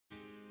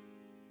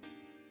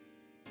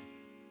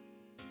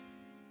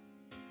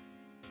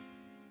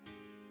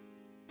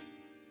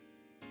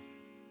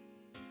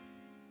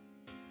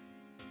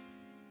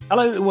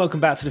Hello and welcome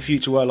back to the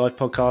Future Work Life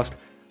podcast.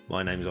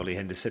 My name is Ollie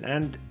Henderson,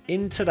 and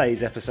in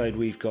today's episode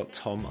we've got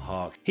Tom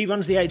Hark. He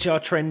runs the HR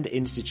Trend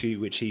Institute,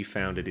 which he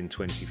founded in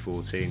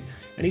 2014,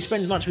 and he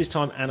spends much of his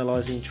time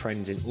analysing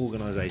trends in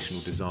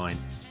organisational design,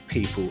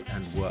 people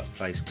and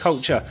workplace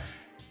culture.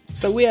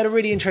 So we had a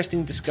really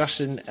interesting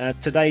discussion.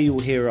 Today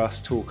you'll hear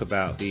us talk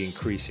about the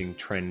increasing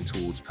trend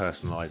towards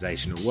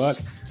personalisation of work,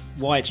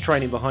 why it's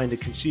training behind the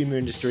consumer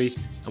industry,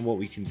 and what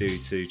we can do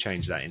to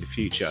change that in the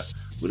future.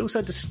 We'll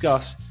also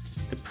discuss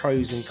the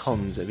pros and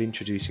cons of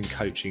introducing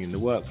coaching in the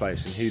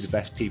workplace and who the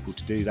best people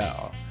to do that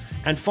are.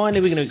 And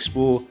finally, we're going to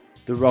explore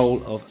the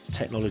role of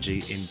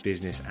technology in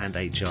business and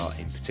HR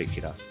in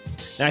particular.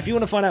 Now, if you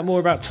want to find out more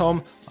about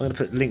Tom, I'm going to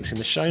put links in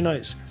the show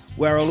notes,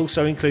 where I'll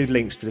also include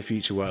links to the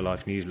Future Work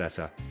Life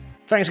newsletter.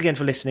 Thanks again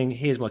for listening.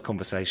 Here's my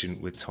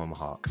conversation with Tom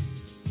Hark.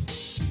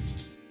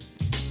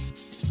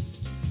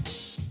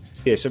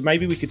 Yeah, so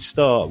maybe we could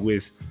start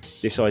with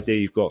this idea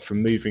you've got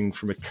from moving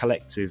from a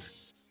collective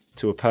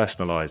to a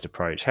personalised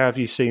approach. How have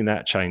you seen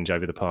that change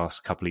over the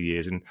past couple of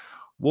years, and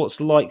what's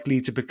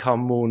likely to become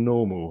more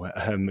normal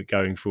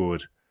going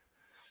forward?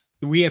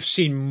 We have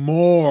seen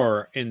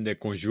more in the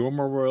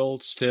consumer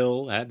world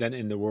still than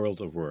in the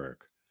world of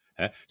work.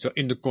 So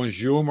in the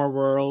consumer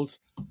world,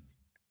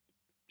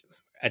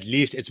 at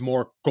least it's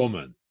more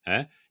common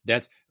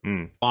that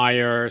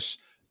buyers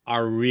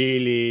are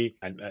really,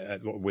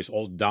 with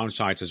all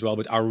downsides as well,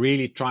 but are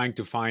really trying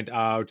to find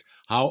out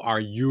how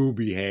are you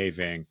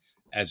behaving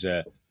as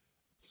a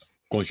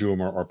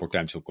consumer or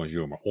potential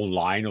consumer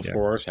online, of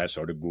course.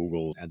 So the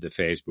Google and the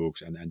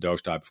Facebooks and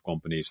those type of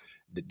companies,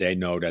 they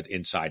know that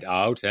inside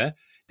out.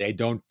 They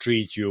don't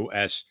treat you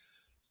as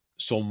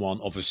someone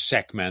of a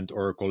segment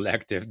or a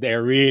collective.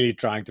 They're really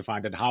trying to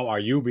find out how are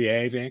you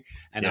behaving,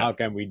 and how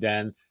can we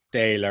then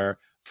tailor,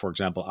 for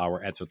example,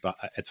 our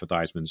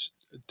advertisements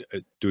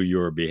to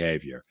your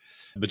behavior.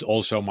 But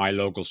also my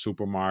local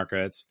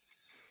supermarkets,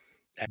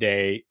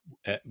 they,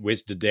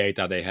 with the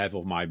data they have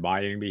of my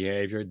buying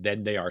behavior,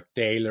 then they are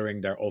tailoring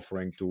their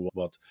offering to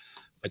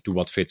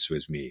what fits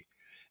with me.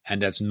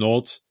 And that's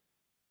not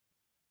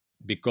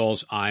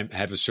because I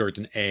have a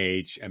certain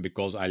age and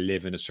because I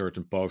live in a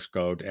certain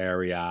postcode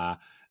area.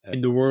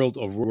 In the world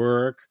of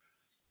work,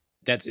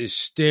 that is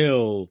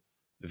still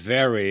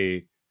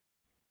very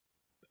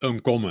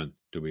uncommon,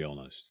 to be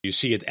honest. You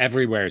see it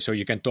everywhere, so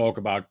you can talk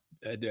about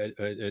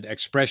the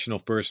expression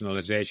of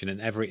personalization in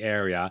every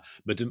area,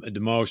 but the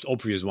most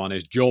obvious one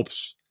is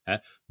jobs.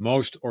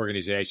 Most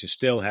organizations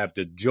still have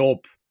the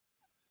job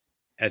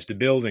as the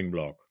building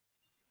block.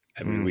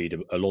 And we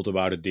read a lot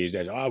about it these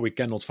days. We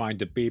cannot find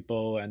the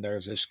people, and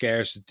there's a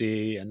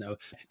scarcity, and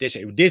this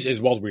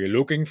is what we're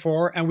looking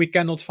for, and we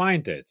cannot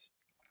find it.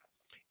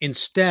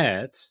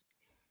 Instead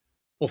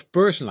of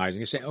personalizing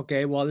and saying,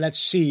 okay, well, let's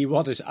see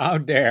what is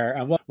out there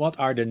and what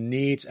are the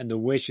needs and the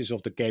wishes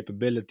of the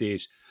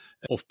capabilities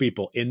of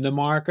people in the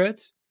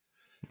market,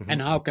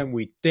 and how can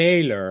we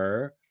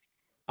tailor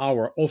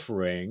our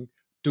offering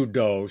to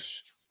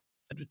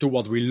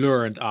what we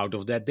learned out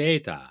of that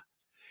data.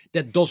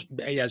 That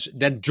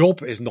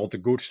job is not a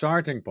good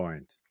starting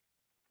point.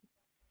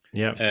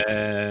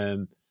 Yeah.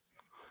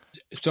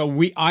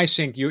 So I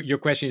think your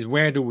question is,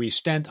 where do we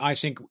stand? I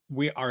think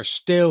we are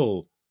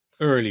still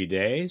early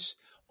days.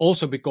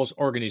 Also because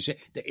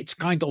it's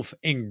kind of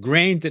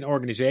ingrained in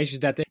organizations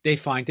that they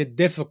find it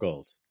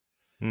difficult.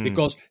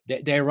 Because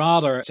they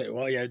rather say,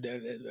 well,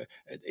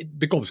 it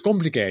becomes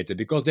complicated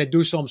because they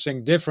do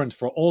something different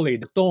for Ollie,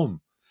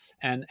 Tom.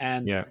 And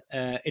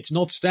it's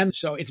not standard.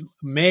 So it's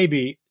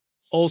maybe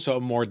also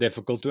more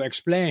difficult to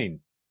explain.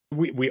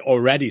 We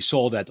already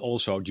saw that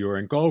also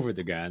during COVID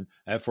again.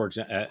 For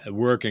example,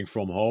 working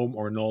from home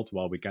or not,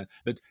 well, we can.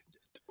 But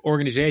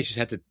organizations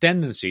had the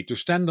tendency to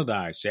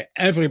standardize. Say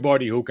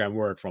everybody who can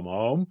work from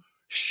home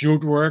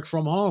should work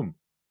from home.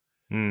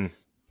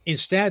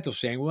 Instead of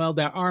saying, well,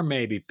 there are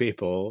maybe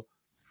people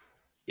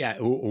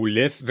who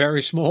live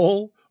very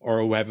small, or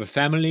who have a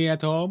family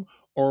at home,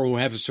 or who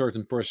have a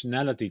certain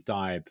personality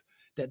type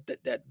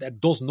that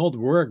does not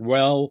work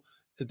well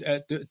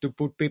to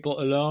put people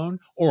alone,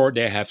 or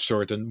they have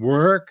certain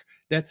work.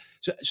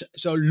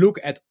 So look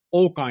at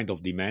all kinds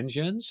of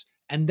dimensions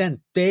and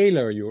then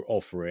tailor your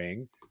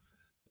offering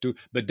to.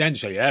 But then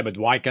say, but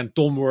why can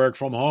Tom work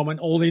from home and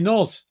Ollie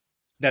not?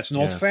 That's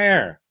not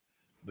fair.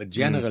 But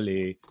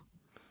generally,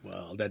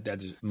 well, that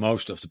is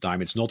most of the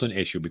time it's not an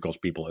issue because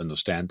people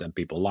understand and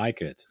people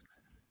like it.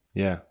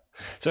 Yeah.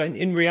 So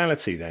in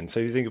reality then, so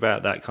you think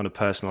about that kind of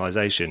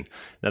personalization.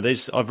 Now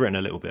I've written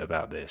a little bit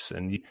about this,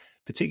 and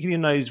particularly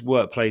in those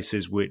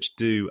workplaces which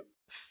do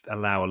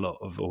allow a lot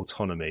of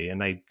autonomy and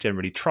they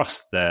generally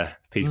trust their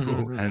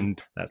people,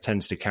 and that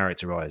tends to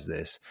characterize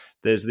this.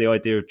 There's the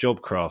idea of job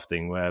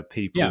crafting where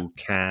people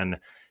can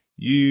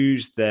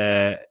use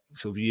their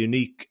sort of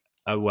unique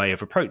way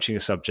of approaching a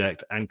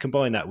subject and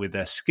combine that with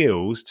their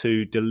skills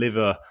to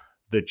deliver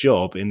the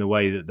job in the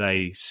way that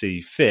they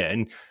see fit.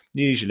 And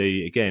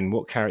usually, again,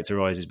 what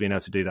characterizes being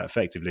able to do that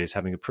effectively is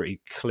having a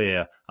pretty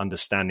clear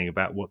understanding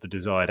about what the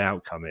desired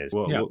outcome is.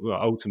 What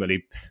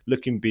ultimately,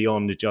 looking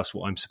beyond just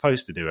what I'm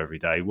supposed to do every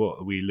day, what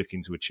are we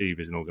looking to achieve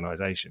as an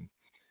organization?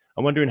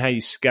 I'm wondering how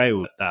you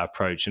scale that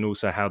approach and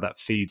also how that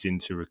feeds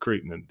into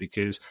recruitment,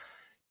 because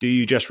do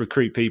you just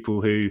recruit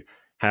people who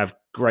have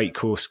great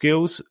core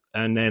skills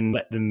and then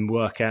let them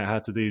work out how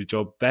to do the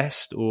job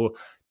best? Or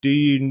do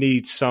you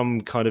need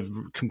some kind of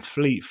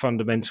complete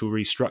fundamental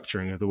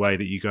restructuring of the way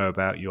that you go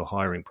about your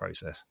hiring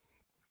process?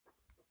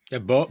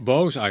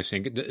 Both, I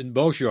think,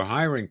 both your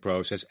hiring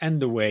process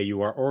and the way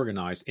you are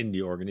organized in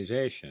the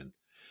organization.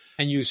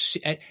 And you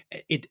see,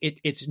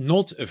 it's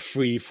not a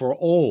free for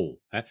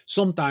all.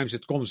 Sometimes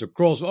it comes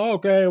across,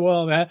 okay,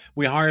 well,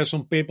 we hire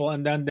some people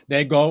and then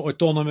they go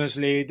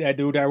autonomously, they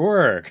do their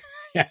work.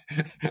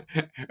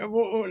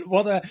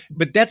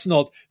 But that's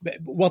not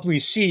what we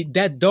see.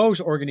 That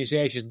those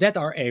organizations that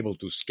are able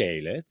to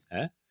scale it,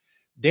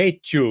 they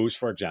choose,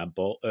 for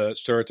example, a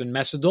certain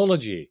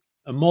methodology,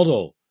 a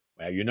model.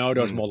 Well, you know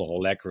those model,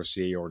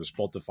 Holacracy or the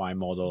Spotify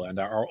model, and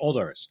there are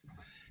others,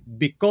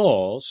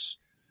 because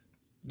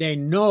they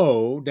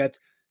know that,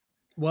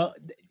 well,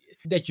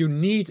 that you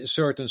need a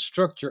certain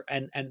structure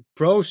and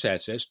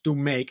processes to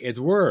make it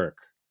work.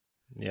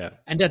 Yeah.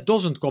 And that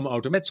doesn't come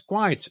automatically. It's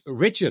quite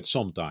rigid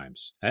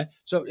sometimes.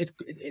 So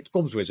it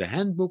comes with a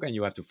handbook, and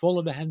you have to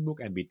follow the handbook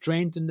and be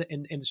trained in the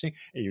thing.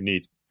 And you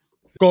need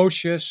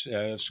coaches,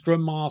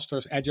 scrum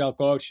masters, agile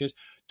coaches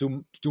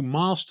to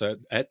master,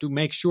 to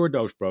make sure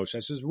those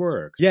processes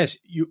work. Yes,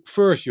 you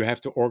have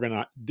to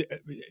organize.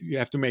 You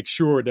have to make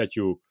sure that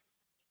you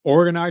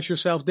organize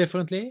yourself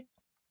differently.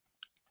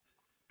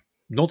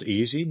 Not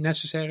easy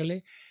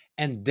necessarily.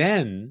 And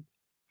then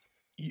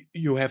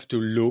you have to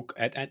look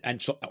at,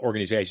 and so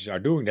organizations are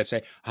doing that,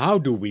 say, how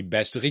do we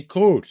best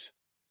recruit?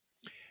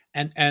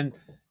 And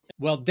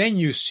well, then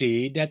you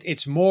see that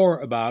it's more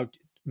about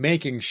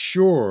making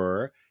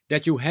sure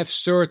that you have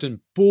certain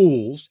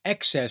pools,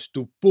 access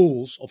to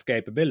pools of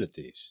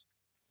capabilities.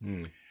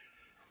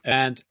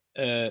 And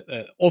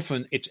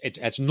often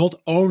it's not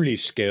only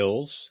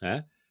skills,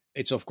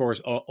 it's of course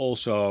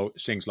also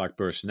things like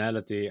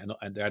personality, and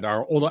there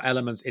are other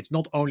elements. It's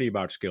not only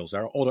about skills.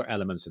 There are other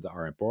elements that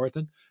are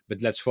important,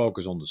 but let's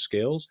focus on the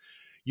skills.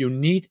 You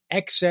need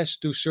access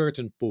to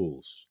certain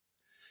pools.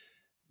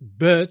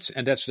 But,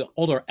 and that's the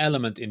other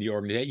element in the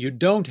organization, you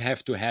don't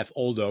have to have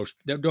all those.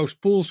 Those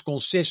pools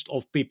consist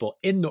of people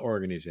in the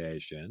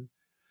organization,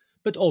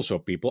 but also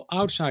people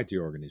outside the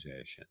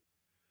organization.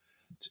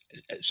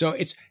 So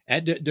it's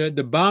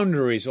the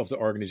boundaries of the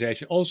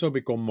organization also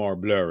become more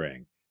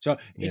blurring. So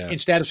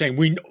instead of saying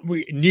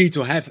we need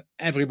to have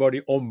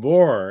everybody on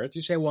board,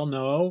 you say, well,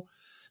 no,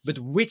 but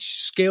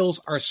which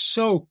skills are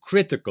so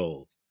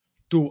critical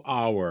to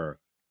our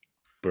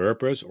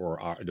purpose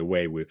or the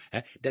way we,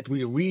 that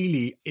we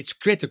really, it's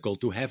critical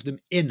to have them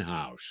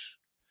in-house.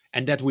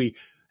 And that we,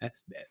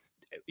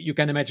 you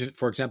can imagine,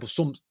 for example,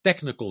 some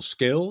technical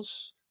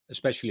skills,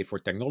 especially for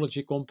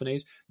technology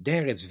companies,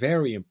 there it's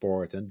very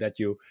important that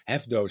you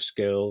have those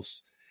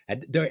skills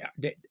at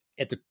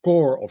the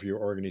core of your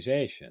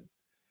organization.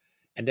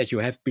 And that you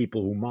have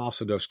people who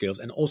master those skills,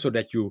 and also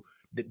that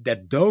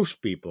that those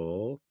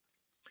people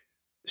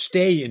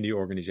stay in the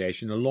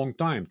organization a long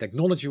time.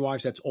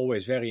 Technology-wise, that's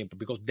always very important,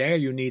 because there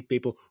you need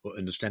people who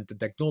understand the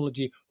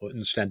technology, who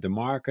understand the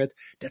market.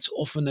 That's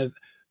often a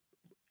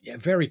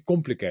very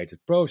complicated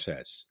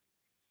process.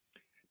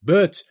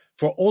 But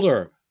for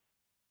other,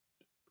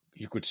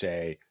 you could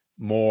say,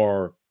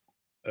 more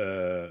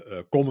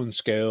common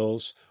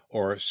skills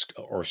or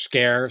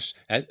scarce,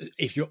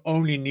 if you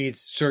only need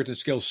certain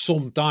skills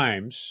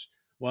sometimes,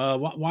 well,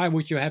 why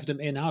would you have them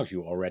in-house?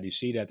 You already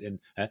see that in,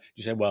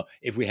 you say, well,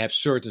 if we have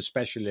certain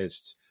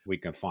specialists, we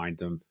can find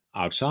them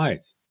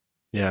outside.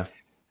 Yeah.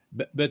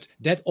 But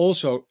that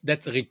also,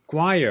 that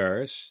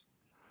requires,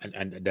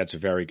 and that's a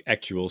very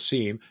actual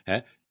theme,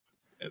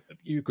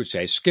 you could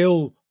say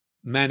skill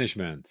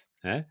management.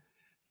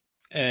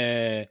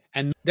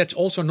 And that's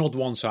also not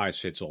one size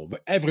fits all.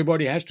 But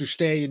everybody has to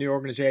stay in the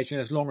organization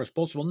as long as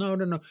possible.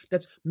 No.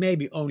 That's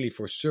maybe only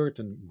for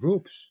certain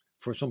groups,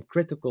 for some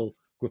critical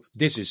group.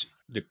 This is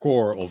the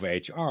core of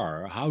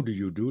HR. How do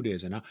you do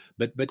this? And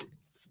but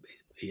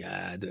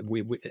yeah,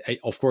 we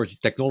of course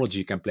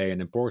technology can play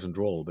an important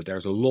role, but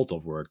there's a lot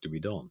of work to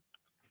be done.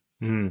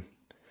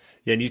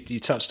 Yeah, and you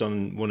touched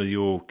on one of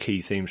your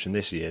key themes from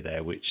this year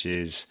there, which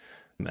is,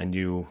 and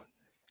you'll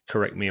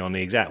correct me on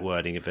the exact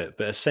wording of it,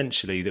 but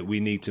essentially that we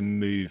need to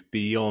move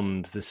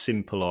beyond the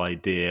simple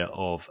idea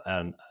of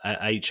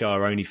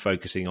HR only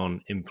focusing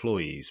on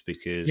employees,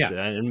 because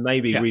and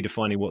maybe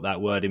redefining what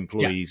that word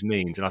employees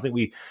means. And I think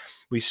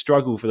we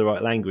struggle for the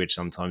right language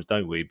sometimes,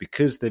 don't we?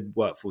 Because the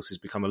workforce has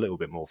become a little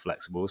bit more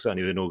flexible,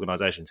 certainly within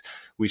organizations.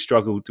 We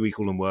struggle, do we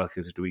call them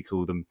workers? Do we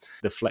call them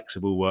the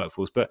flexible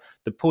workforce? But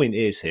the point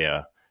is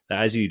here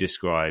that, as you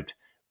described,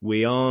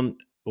 we aren't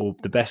or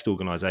the best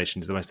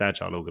organizations, the most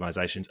agile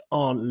organizations,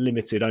 aren't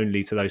limited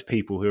only to those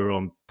people who are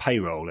on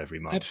payroll every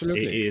month.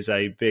 Absolutely. It is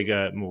a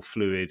bigger, more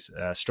fluid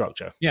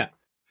structure. Yeah.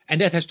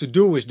 And that has to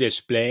do with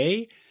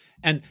display.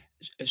 And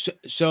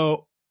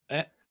so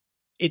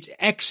it's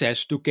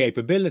access to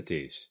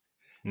capabilities.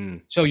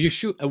 So you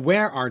should,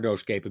 where are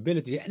those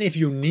capabilities? And if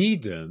you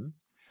need them,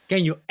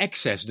 can you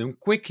access them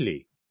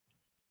quickly?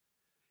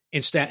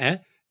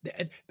 Instead,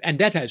 and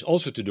that has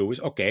also to do with,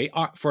 okay,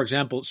 for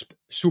example,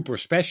 super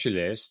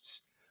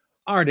specialists,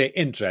 are they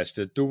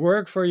interested to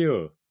work for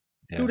you?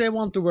 Yeah. Do they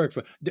want to work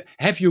for you?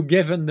 Have you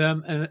given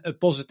them a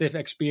positive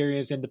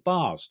experience in the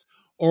past?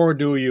 Or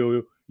do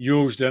you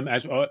use them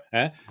as,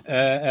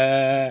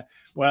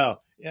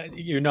 well,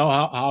 you know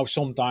how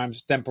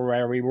sometimes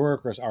temporary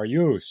workers are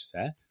used.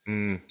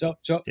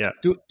 So yeah.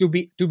 to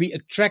be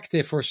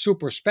attractive for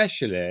super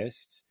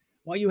specialists,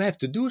 well, you have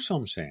to do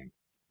something.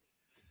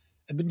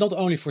 But not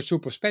only for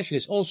super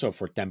specialists, also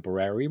for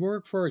temporary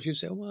workforce. You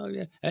say, well,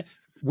 yeah,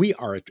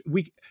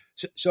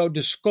 so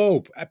the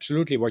scope,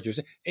 absolutely what you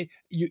say.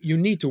 You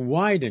need to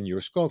widen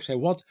your scope. Say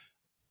what,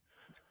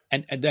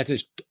 and that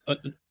is a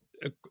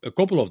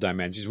couple of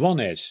dimensions. One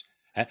is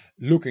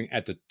looking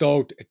at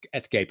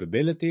at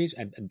capabilities,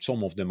 and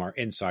some of them are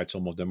inside,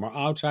 some of them are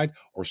outside,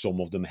 or some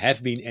of them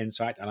have been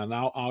inside and are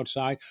now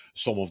outside.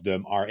 Some of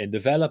them are in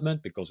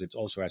development because it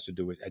also has to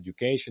do with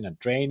education and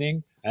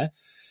training.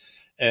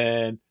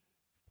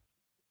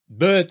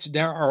 But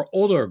there are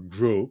other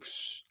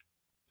groups,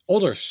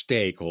 other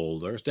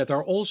stakeholders that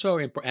are also,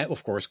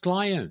 of course,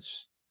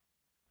 clients.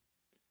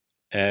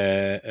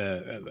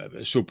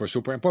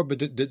 Super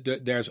important. But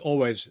there's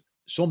always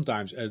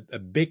sometimes a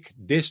big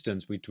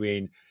distance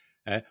between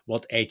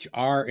what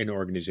HR in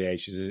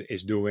organizations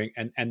is doing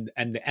and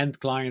the end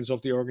clients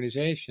of the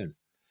organization.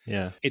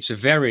 Yeah, it's a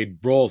very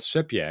broad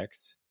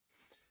subject,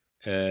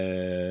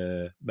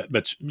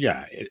 but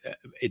yeah,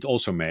 it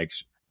also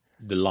makes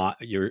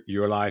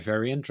your life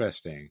very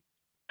interesting.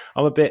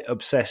 I'm a bit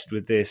obsessed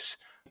with this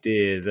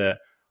idea that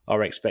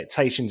our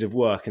expectations of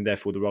work and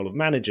therefore the role of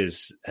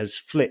managers has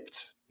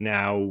flipped.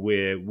 Now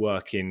we're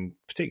working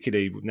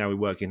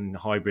in a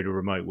hybrid or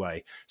remote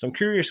way. So I'm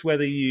curious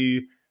whether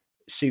you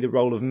see the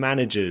role of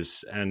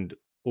managers and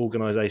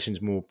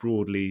organizations more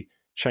broadly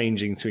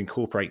changing to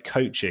incorporate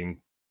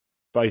coaching,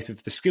 both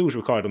of the skills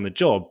required on the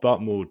job,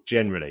 but more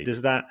generally.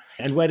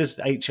 And where does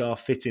HR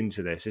fit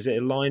into this? Is it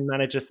a line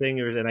manager thing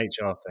or is it an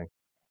HR thing?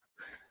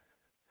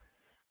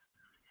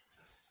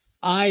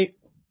 I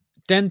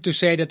tend to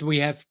say that we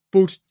have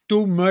put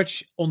too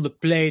much on the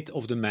plate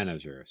of the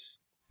managers.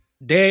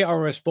 They are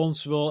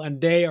responsible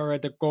and they are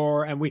at the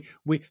core, and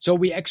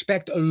we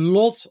expect a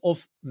lot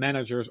of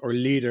managers or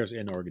leaders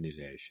in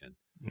organization.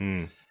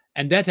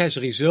 And that has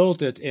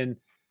resulted in,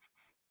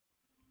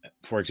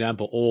 for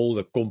example, all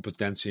the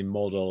competency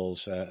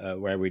models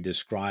where we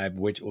describe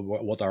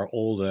what are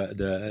all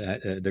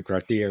the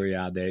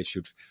criteria they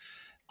should.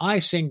 I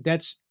think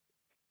that's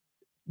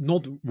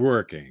not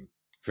working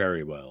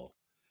very well.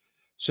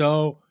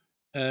 So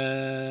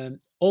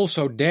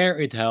also there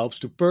it helps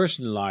to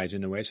personalize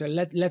in a way. So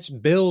let's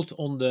build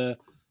on the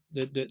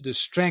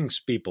strengths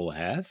people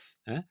have,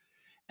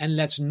 and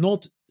let's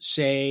not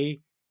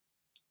say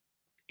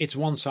it's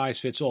one size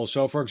fits all.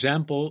 So, for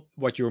example,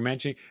 what you were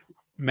mentioning,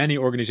 many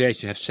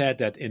organizations have said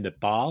that in the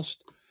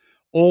past,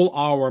 all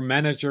our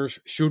managers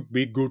should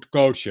be good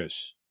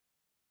coaches.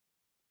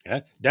 Yeah,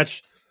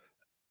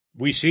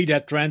 we see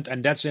that trend,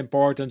 and that's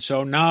important.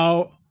 So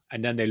now,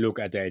 and then they look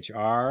at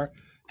HR.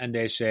 And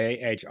they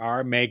say,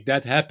 HR, make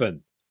that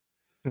happen.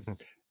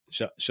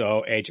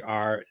 So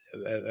HR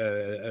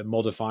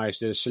modifies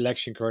the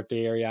selection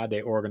criteria.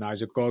 They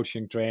organize a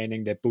coaching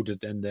training. They put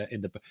it in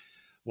the.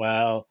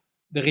 Well,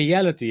 the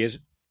reality is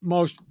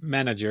most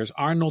managers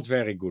are not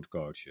very good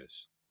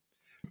coaches.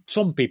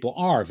 Some people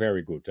are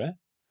very good.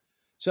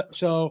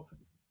 So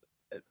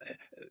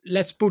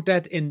let's put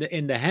that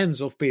in the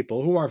hands of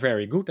people who are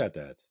very good at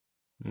that.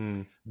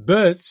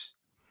 But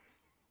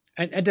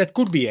and that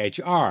could be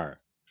HR.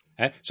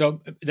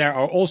 So there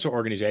are also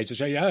organizations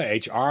that say,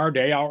 HR,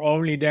 they are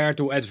only there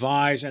to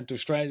advise and to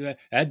straight.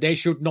 They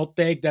should not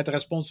take that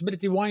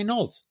responsibility. Why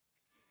not?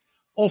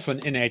 Often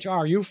in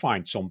HR, you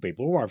find some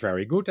people who are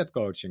very good at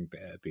coaching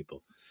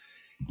people.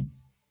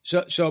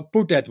 So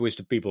put that with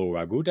the people who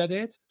are good at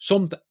it.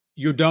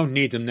 You don't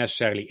need them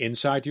necessarily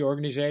inside the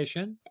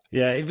organization.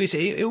 Yeah,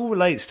 it all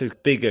relates to a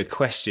bigger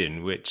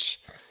question,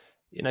 which,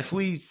 if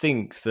we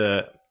think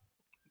that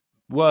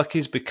work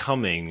is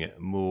becoming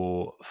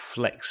more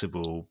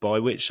flexible, by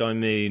which I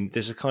mean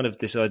there's a kind of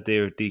this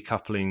idea of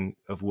decoupling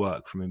of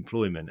work from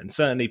employment. And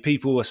certainly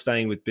people are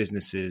staying with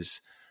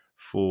businesses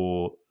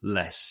for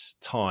less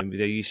time.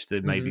 They used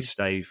to maybe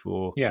stay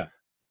for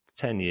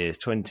 10 years,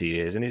 20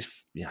 years. And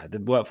the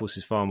workforce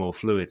is far more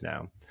fluid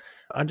now.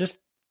 I'm just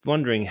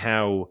wondering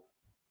how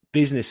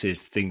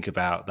businesses think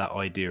about that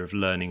idea of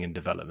learning and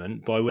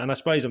development. And I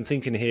suppose I'm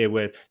thinking here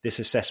where this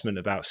assessment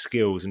about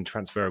skills and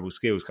transferable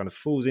skills kind of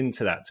falls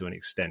into that to an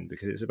extent,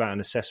 because it's about an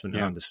assessment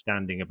and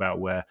understanding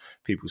about where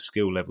people's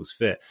skill levels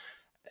fit.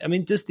 I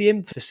mean, does the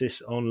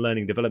emphasis on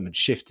learning development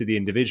shift to the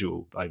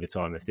individual over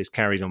time if this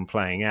carries on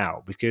playing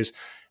out? Because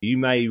you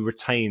may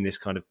retain this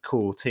kind of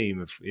core team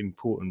of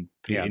important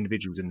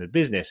individuals in the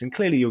business, and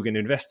clearly you're going to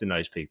invest in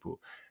those people.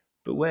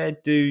 But where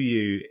do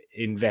you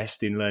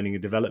invest in learning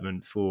and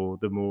development for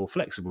the more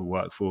flexible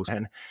workforce?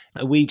 And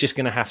are we just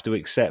going to have to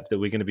accept that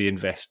we're going to be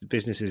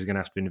businesses are going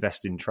to have to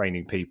invest in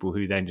training people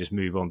who then just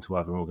move on to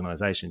other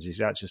organizations? Is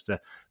that just a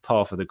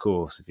par of the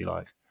course, if you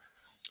like?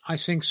 I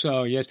think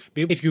so, yes.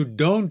 If you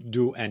don't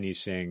do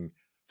anything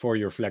for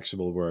your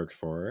flexible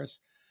workforce,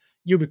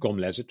 you become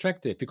less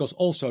attractive, because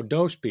also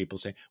those people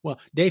say,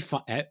 well,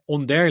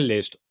 on their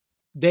list,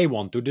 they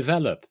want to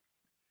develop.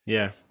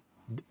 Yeah.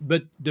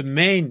 But the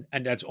main,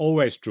 and that's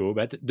always true,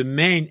 but the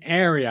main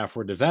area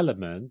for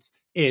development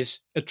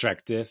is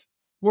attractive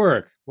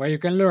work where you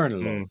can learn a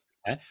lot.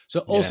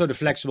 So also the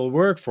flexible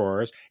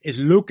workforce is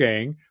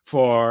looking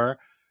for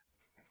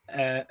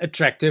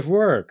attractive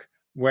work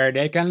where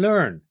they can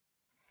learn.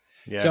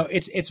 Yeah. So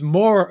it's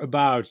more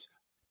about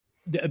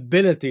the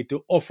ability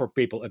to offer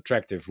people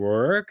attractive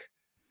work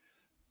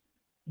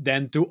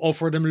than to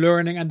offer them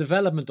learning and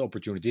development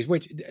opportunities,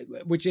 which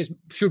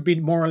should be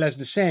more or less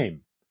the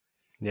same.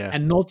 Yeah.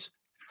 And not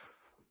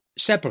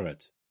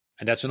separate.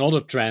 And that's another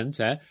trend.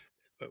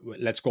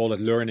 Let's call it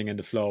learning and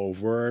the flow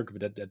of work,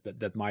 but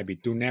that might be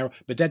too narrow.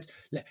 But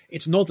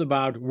it's not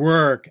about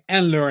work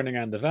and learning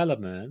and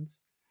development.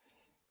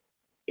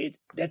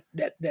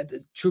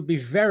 That should be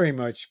very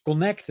much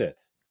connected.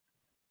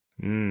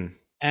 And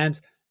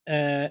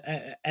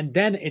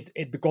then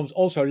it becomes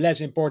also less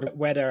important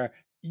whether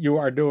you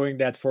are doing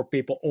that for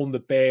people on the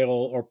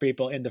payroll or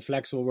people in the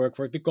flexible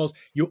workforce, because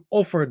you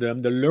offer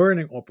them the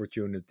learning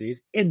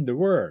opportunities in the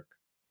work.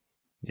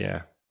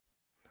 Yeah.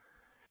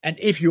 And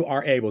if you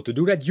are able to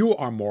do that, you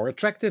are more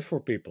attractive for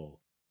people.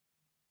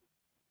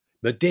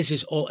 But this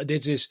is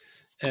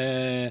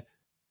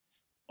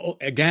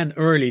again,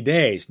 early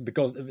days,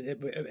 because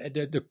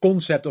the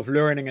concept of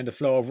learning and the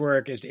flow of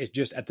work is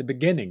just at the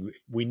beginning.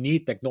 We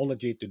need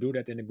technology to do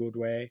that in a good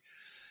way.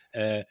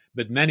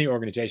 But many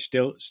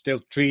organizations still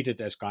treat it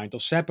as kind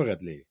of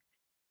separately.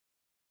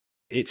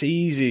 It's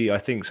easy, I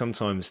think,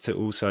 sometimes to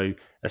also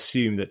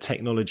assume that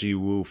technology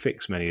will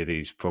fix many of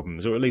these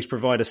problems, or at least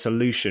provide a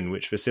solution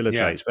which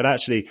facilitates. Yeah. But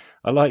actually,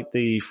 I like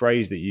the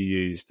phrase that you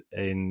used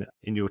in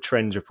your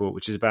trends report,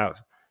 which is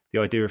about the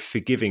idea of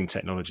forgiving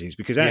technologies,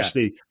 because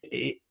actually,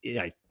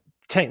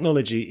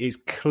 technology is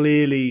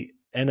clearly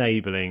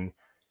enabling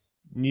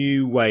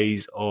new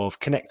ways of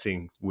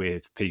connecting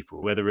with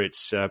people, whether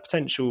it's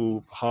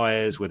potential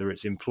hires, whether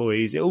it's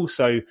employees. It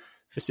also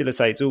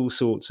facilitates all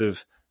sorts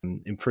of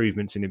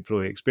improvements in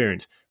employee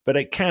experience, but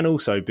it can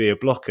also be a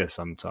blocker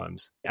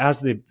sometimes.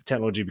 As the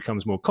technology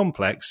becomes more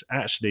complex,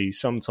 actually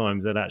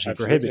sometimes that actually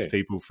prohibits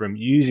people from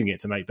using it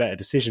to make better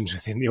decisions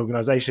within the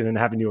organization and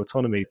having the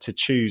autonomy to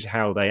choose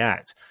how they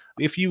act.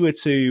 If you were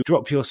to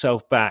drop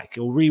yourself back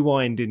or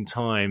rewind in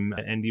time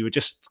and you were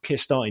just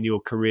starting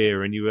your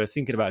career and you were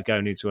thinking about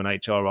going into an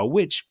HR role,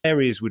 which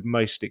areas would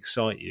most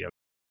excite you?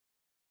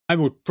 I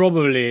would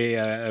probably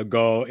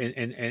go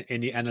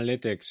in the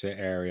analytics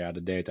area, the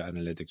data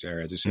analytics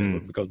area,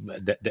 because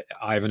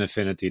I have an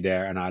affinity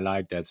there and I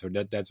like that. So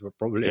that's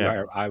probably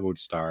where I would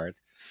start.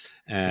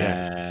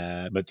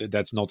 But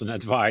that's not an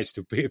advice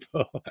to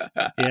people.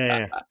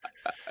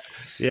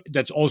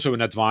 That's also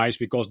an advice,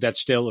 because that's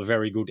still a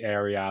very good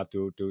area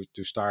to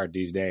start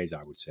these days,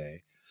 I would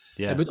say.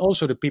 Yeah. But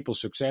also the people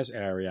success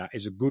area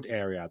is a good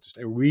area to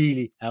start,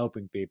 really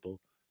helping people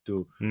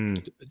to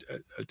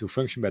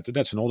function better.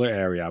 That's another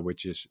area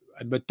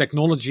but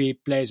technology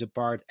plays a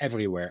part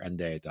everywhere in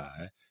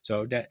data.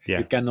 So that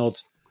you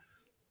cannot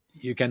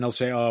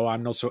say, oh,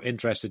 I'm not so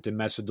interested in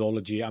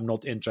methodology, I'm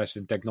not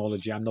interested in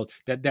technology,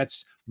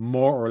 that's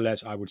more or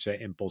less, I would say,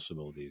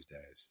 impossible these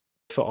days.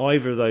 For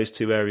either of those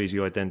two areas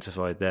you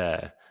identified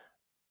there,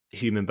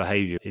 human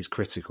behavior is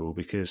critical,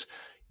 because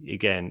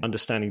again,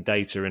 understanding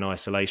data in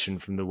isolation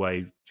from the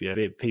way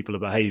people are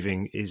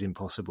behaving is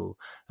impossible.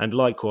 And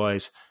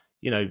likewise,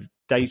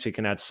 data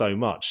can add so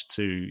much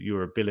to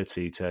your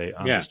ability to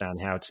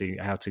understand how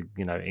to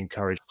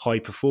encourage high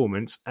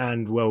performance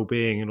and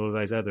well-being and all of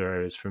those other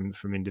areas from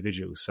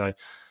individuals. So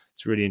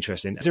it's really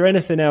interesting. Is there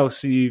anything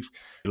else you'd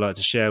like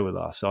to share with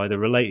us, either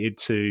related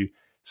to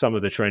some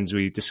of the trends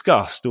we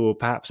discussed or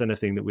perhaps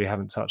anything that we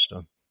haven't touched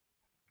on?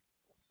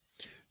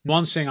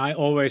 One thing I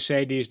always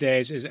say these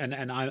days is, and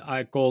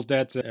I call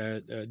that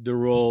the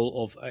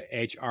role of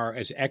HR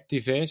as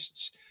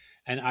activists.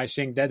 And I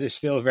think that is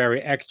still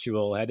very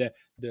actual.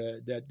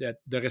 The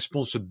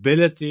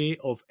responsibility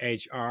of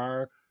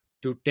HR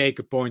to take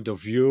a point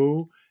of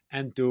view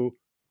and to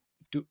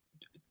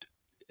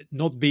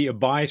not be a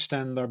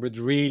bystander, but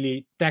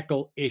really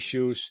tackle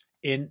issues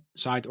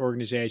inside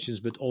organizations,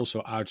 but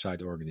also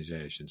outside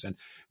organizations. And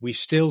we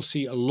still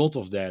see a lot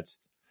of that.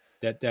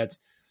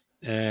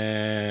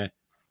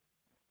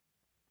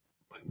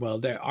 Well,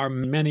 there are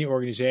many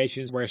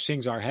organizations where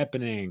things are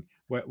happening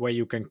where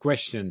you can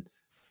question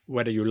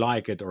whether you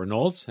like it or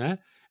not.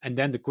 And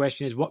then the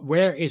question is,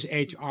 where is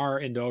HR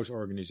in those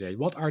organizations?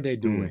 What are they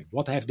doing?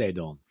 What have they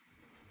done?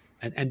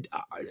 And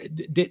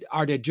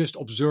are they just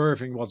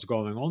observing what's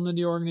going on in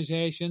the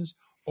organizations,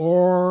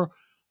 or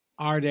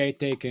are they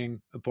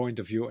taking a point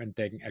of view and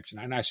taking action?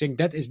 And I think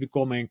that is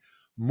becoming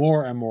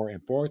more and more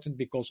important,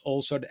 because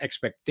also the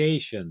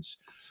expectations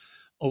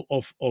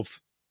of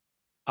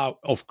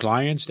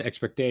clients, the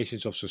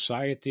expectations of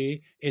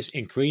society is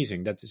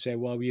increasing. That to say,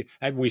 well,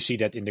 we see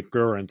that in the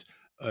current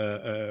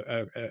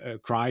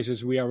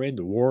crisis we are in,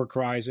 the war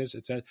crisis,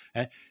 etc.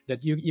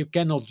 That you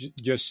cannot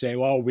just say,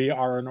 well, we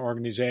are an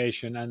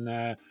organization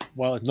and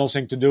well, it's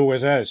nothing to do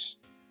with us.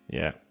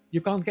 Yeah,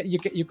 you can't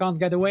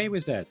get away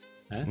with that.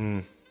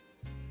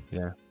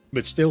 Yeah,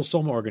 but still,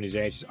 some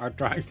organizations are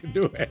trying to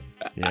do it.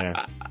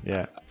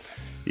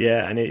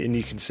 Yeah, and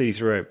you can see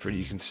through it.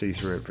 You can see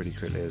through it pretty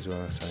quickly as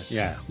well. So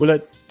yeah. Well,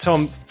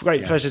 Tom,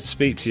 great pleasure to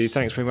speak to you.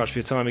 Thanks very much for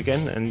your time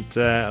again, and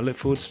I look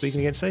forward to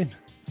speaking again soon.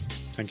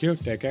 Thank you.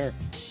 Take care.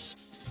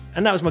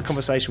 And that was my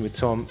conversation with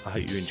Tom. I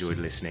hope you enjoyed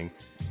listening.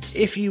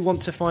 If you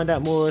want to find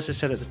out more, as I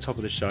said at the top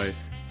of the show,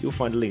 you'll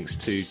find links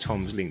to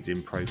Tom's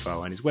LinkedIn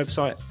profile and his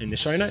website in the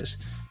show notes.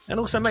 And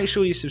also make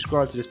sure you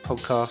subscribe to this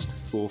podcast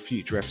for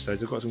future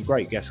episodes. I've got some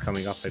great guests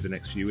coming up over the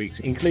next few weeks,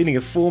 including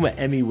a former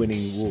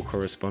Emmy-winning war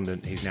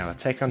correspondent who's now a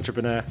tech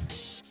entrepreneur,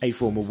 a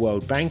former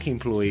World Bank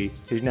employee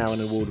who's now an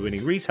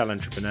award-winning retail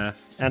entrepreneur,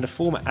 and a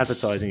former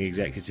advertising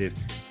executive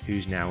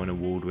who's now an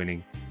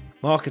award-winning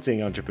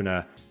marketing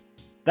entrepreneur.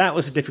 That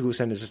was a difficult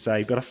sentence to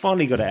say, but I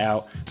finally got it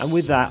out. And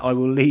with that, I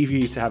will leave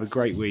you to have a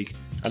great week.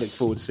 I look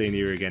forward to seeing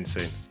you again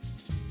soon.